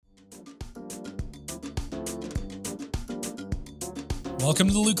Welcome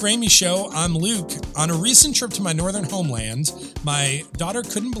to the Luke Ramey Show. I'm Luke. On a recent trip to my northern homeland, my daughter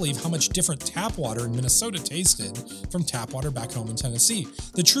couldn't believe how much different tap water in Minnesota tasted from tap water back home in Tennessee.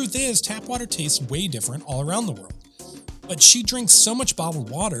 The truth is, tap water tastes way different all around the world. But she drinks so much bottled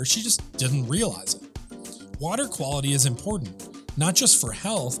water, she just didn't realize it. Water quality is important, not just for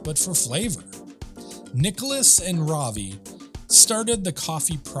health, but for flavor. Nicholas and Ravi started the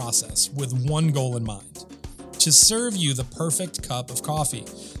coffee process with one goal in mind: to serve you the perfect cup of coffee.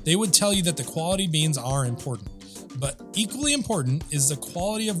 They would tell you that the quality beans are important, but equally important is the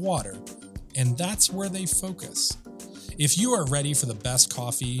quality of water, and that's where they focus. If you are ready for the best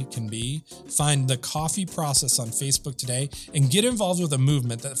coffee can be, find the coffee process on Facebook today and get involved with a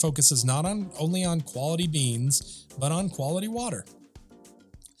movement that focuses not only on quality beans, but on quality water.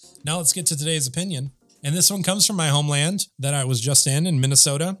 Now let's get to today's opinion. And this one comes from my homeland that I was just in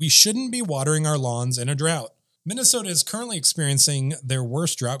Minnesota. We shouldn't be watering our lawns in a drought. Minnesota is currently experiencing their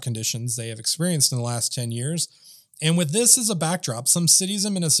worst drought conditions they have experienced in the last 10 years. And with this as a backdrop, some cities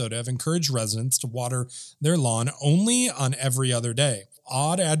in Minnesota have encouraged residents to water their lawn only on every other day.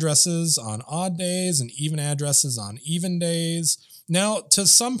 Odd addresses on odd days and even addresses on even days. Now, to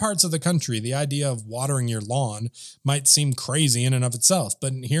some parts of the country, the idea of watering your lawn might seem crazy in and of itself.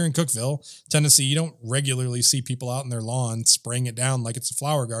 But here in Cookeville, Tennessee, you don't regularly see people out in their lawn spraying it down like it's a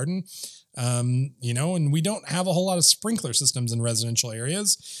flower garden. And we don't have a whole lot of sprinkler systems in residential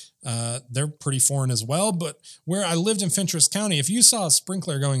areas. They're pretty foreign as well. But where I lived in Fentress County, if you saw a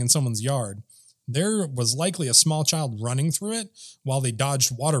sprinkler going in someone's yard, there was likely a small child running through it while they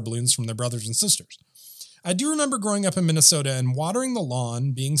dodged water balloons from their brothers and sisters. I do remember growing up in Minnesota and watering the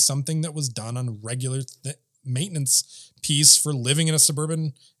lawn being something that was done on a regular maintenance piece for living in a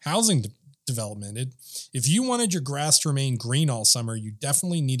suburban housing development. If you wanted your grass to remain green all summer, you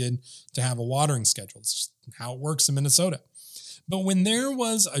definitely needed to have a watering schedule. It's just how it works in Minnesota. But when there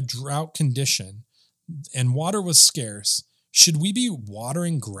was a drought condition and water was scarce, should we be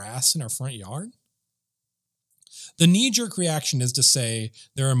watering grass in our front yard? The knee-jerk reaction is to say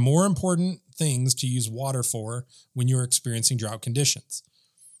there are more important things to use water for when you're experiencing drought conditions.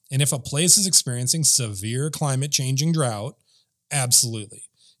 And if a place is experiencing severe climate-changing drought, absolutely.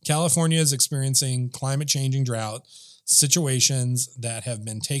 California is experiencing climate-changing drought situations that have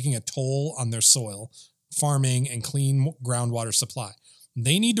been taking a toll on their soil, farming, and clean groundwater supply.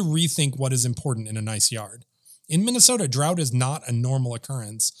 They need to rethink what is important in a nice yard. In Minnesota, drought is not a normal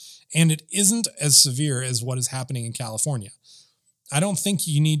occurrence, and it isn't as severe as what is happening in California. I don't think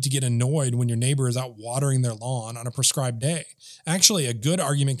you need to get annoyed when your neighbor is out watering their lawn on a prescribed day. Actually, a good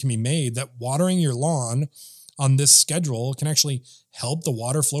argument can be made that watering your lawn on this schedule can actually help the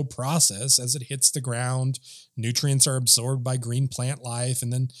water flow process as it hits the ground. Nutrients are absorbed by green plant life,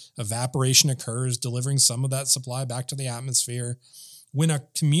 and then evaporation occurs, delivering some of that supply back to the atmosphere. When a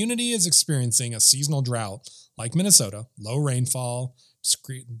community is experiencing a seasonal drought, like Minnesota, low rainfall,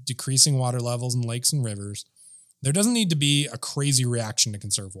 decreasing water levels in lakes and rivers, there doesn't need to be a crazy reaction to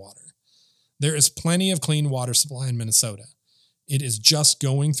conserve water. There is plenty of clean water supply in Minnesota. It is just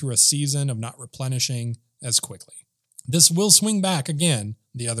going through a season of not replenishing as quickly. This will swing back again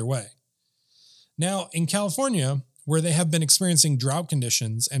the other way. Now, in California, where they have been experiencing drought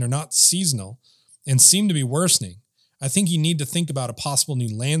conditions and are not seasonal and seem to be worsening, I think you need to think about a possible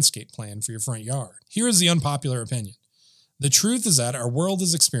new landscape plan for your front yard. Here is the unpopular opinion. The truth is that our world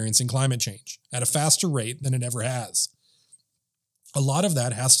is experiencing climate change at a faster rate than it ever has. A lot of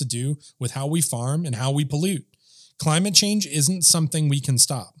that has to do with how we farm and how we pollute. Climate change isn't something we can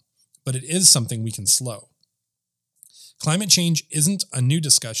stop, but it is something we can slow. Climate change isn't a new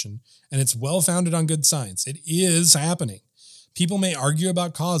discussion, and it's well-founded on good science. It is happening. People may argue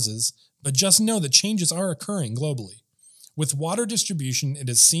about causes, but just know that changes are occurring globally. With water distribution, it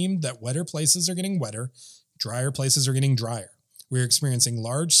has seemed that wetter places are getting wetter, drier places are getting drier. We're experiencing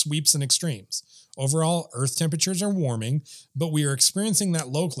large sweeps and extremes. Overall, Earth temperatures are warming, but we are experiencing that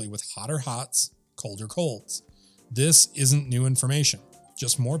locally with hotter hots, colder colds. This isn't new information.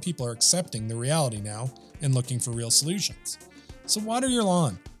 Just more people are accepting the reality now and looking for real solutions. So water your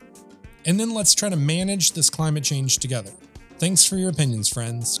lawn. And then let's try to manage this climate change together. Thanks for your opinions,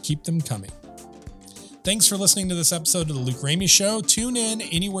 friends. Keep them coming. Thanks for listening to this episode of The Luke Ramey Show. Tune in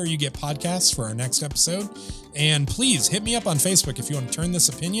anywhere you get podcasts for our next episode. And please hit me up on Facebook if you want to turn this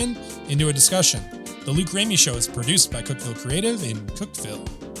opinion into a discussion. The Luke Ramey Show is produced by Cookeville Creative in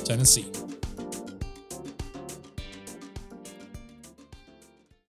Cookeville, Tennessee.